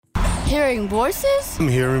Hearing voices? I'm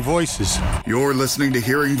hearing voices. You're listening to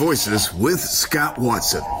Hearing Voices with Scott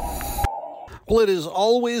Watson. Well, it is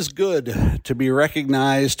always good to be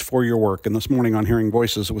recognized for your work. And this morning on Hearing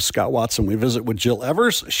Voices with Scott Watson, we visit with Jill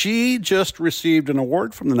Evers. She just received an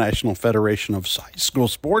award from the National Federation of High School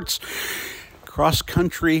Sports, Cross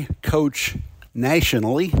Country Coach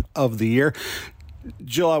Nationally of the Year.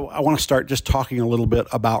 Jill, I want to start just talking a little bit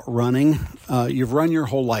about running. You've run your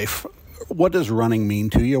whole life. What does running mean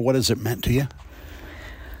to you? What has it meant to you?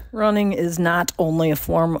 Running is not only a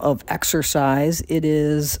form of exercise, it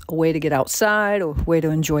is a way to get outside, a way to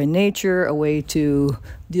enjoy nature, a way to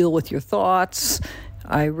deal with your thoughts.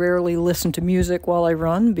 I rarely listen to music while I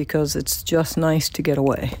run because it's just nice to get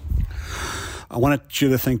away. I want you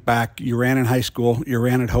to think back. You ran in high school, you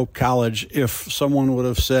ran at Hope College. If someone would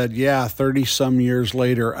have said, 30-some years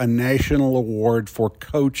later, a national award for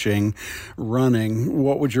coaching running,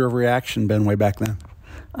 what would your reaction been way back then?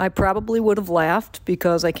 I probably would have laughed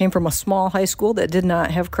because I came from a small high school that did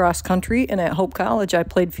not have cross country, and at Hope College I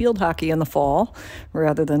played field hockey in the fall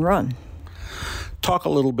rather than run. Talk a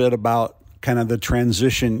little bit about kind of the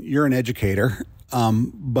transition. You're an educator,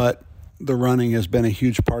 but the running has been a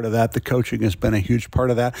huge part of that. The coaching has been a huge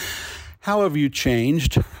part of that. How have you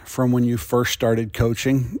changed from when you first started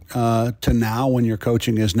coaching to now when your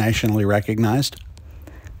coaching is nationally recognized?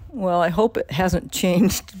 Well, I hope it hasn't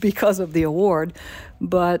changed because of the award,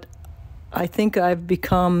 but I think I've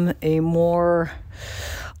become a more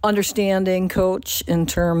understanding coach in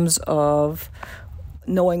terms of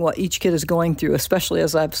knowing what each kid is going through, especially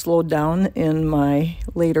as I've slowed down in my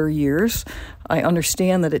later years. I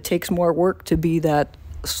understand that it takes more work to be that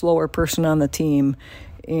slower person on the team,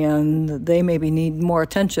 and they maybe need more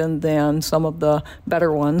attention than some of the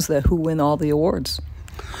better ones who win all the awards.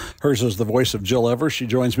 Hers is the voice of Jill Evers. She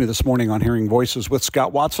joins me this morning on Hearing Voices with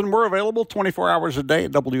Scott Watson. We're available 24 hours a day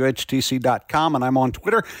at WHTC.com, and I'm on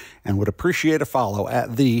Twitter and would appreciate a follow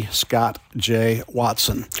at the Scott J.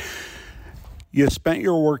 Watson. You spent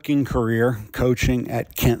your working career coaching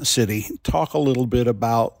at Kent City. Talk a little bit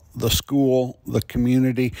about the school, the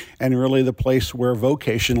community, and really the place where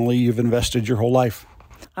vocationally you've invested your whole life.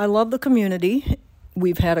 I love the community.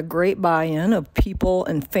 We've had a great buy-in of people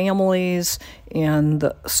and families, and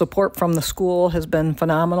the support from the school has been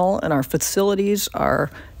phenomenal, and our facilities are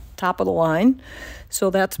top of the line. So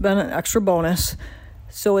that's been an extra bonus.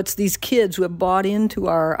 So it's these kids who have bought into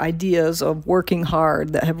our ideas of working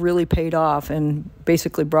hard that have really paid off and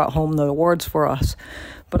basically brought home the awards for us.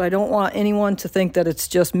 But I don't want anyone to think that it's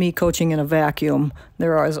just me coaching in a vacuum.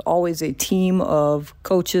 There is always a team of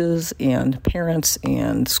coaches and parents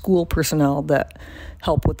and school personnel that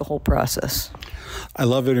help with the whole process. I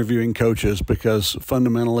love interviewing coaches because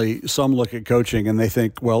fundamentally some look at coaching and they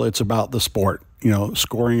think, well, it's about the sport.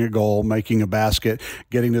 Scoring a goal, making a basket,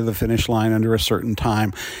 getting to the finish line under a certain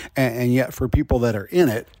time. And yet for people that are in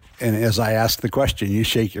it, and as I ask the question, you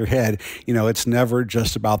shake your head, it's never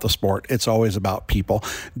just about the sport. It's always about people.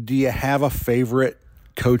 Do you have a favorite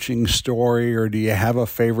coaching story, or do you have a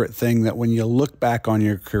favorite thing that when you look back on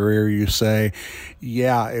your career, you say,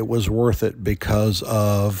 it was worth it because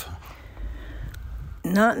of?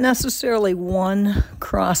 Not necessarily one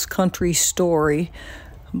cross-country story,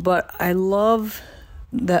 but I love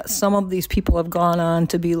that some of these people have gone on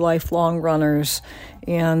to be lifelong runners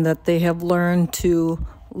and that they have learned to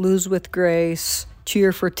lose with grace,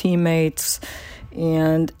 cheer for teammates,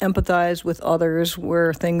 and empathize with others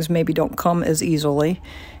where things maybe don't come as easily.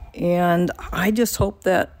 And I just hope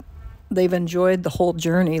that they've enjoyed the whole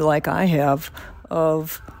journey like I have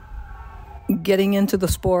of getting into the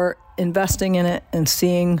sport, investing in it, and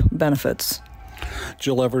seeing benefits.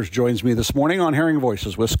 Jill Evers joins me this morning on Hearing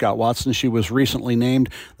Voices with Scott Watson. She was recently named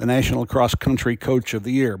the National Cross Country Coach of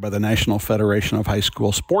the Year by the National Federation of High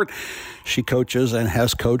School Sport. She coaches and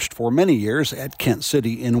has coached for many years at Kent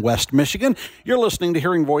City in West Michigan. You're listening to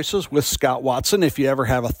Hearing Voices with Scott Watson. If you ever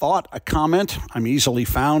have a thought, a comment, I'm easily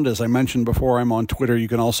found. As I mentioned before, I'm on Twitter. You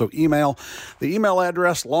can also email. The email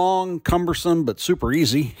address, long, cumbersome, but super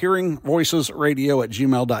easy,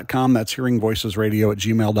 hearingvoicesradio@gmail.com. That's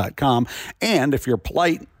hearingvoicesradio@gmail.com. And if you're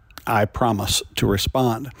polite, I promise to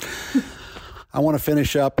respond. I want to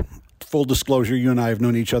finish up. Full disclosure, you and I have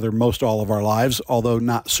known each other most all of our lives, although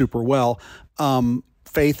not super well.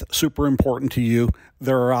 Faith, super important to you.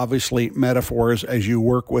 There are obviously metaphors as you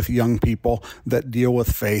work with young people that deal with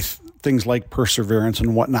faith, things like perseverance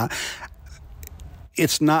and whatnot.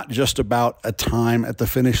 It's not just about a time at the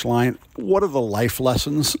finish line. What are the life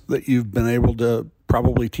lessons that you've been able to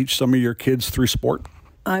probably teach some of your kids through sport?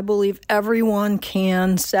 I believe everyone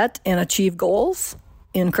can set and achieve goals,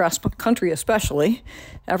 in cross country especially,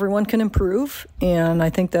 everyone can improve, and I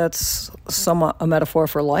think that's somewhat a metaphor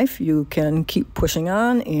for life. You can keep pushing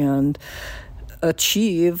on and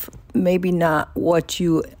achieve maybe not what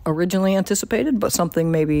you originally anticipated, but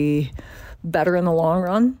something maybe better in the long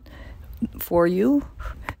run for you.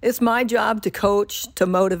 It's my job to coach, to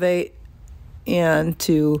motivate, and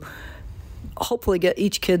to hopefully get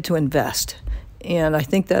each kid to invest. And I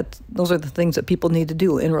think that those are the things that people need to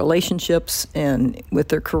do in relationships and with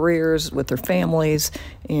their careers, with their families,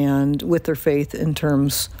 and with their faith in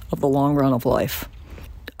terms of the long run of life.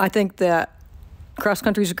 I think that cross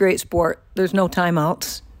country is a great sport. There's no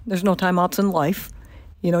timeouts. There's no timeouts in life.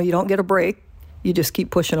 You don't get a break. You just keep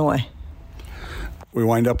pushing away. We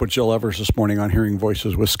wind up with Jill Evers this morning on Hearing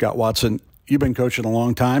Voices with Scott Watson. You've been coaching a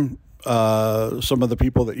long time. Some of the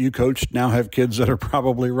people that you coached now have kids that are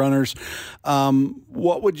probably runners.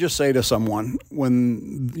 What would you say to someone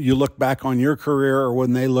when you look back on your career or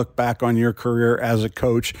when they look back on your career as a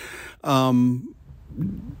coach?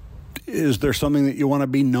 Is there something that you want to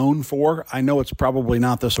be known for? I know it's probably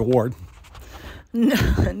not this award.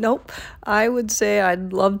 Nope. I would say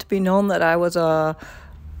I'd love to be known that I was a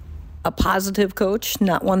positive coach,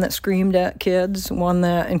 not one that screamed at kids, one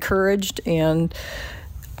that encouraged and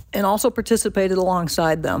also participated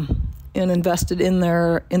alongside them and invested in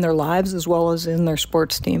their lives as well as in their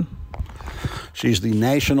sports team. She's the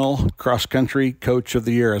National Cross Country Coach of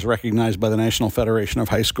the Year, as recognized by the National Federation of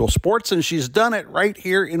High School Sports, and she's done it right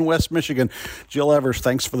here in West Michigan. Jill Evers,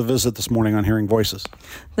 thanks for the visit this morning on Hearing Voices.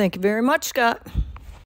 Thank you very much, Scott.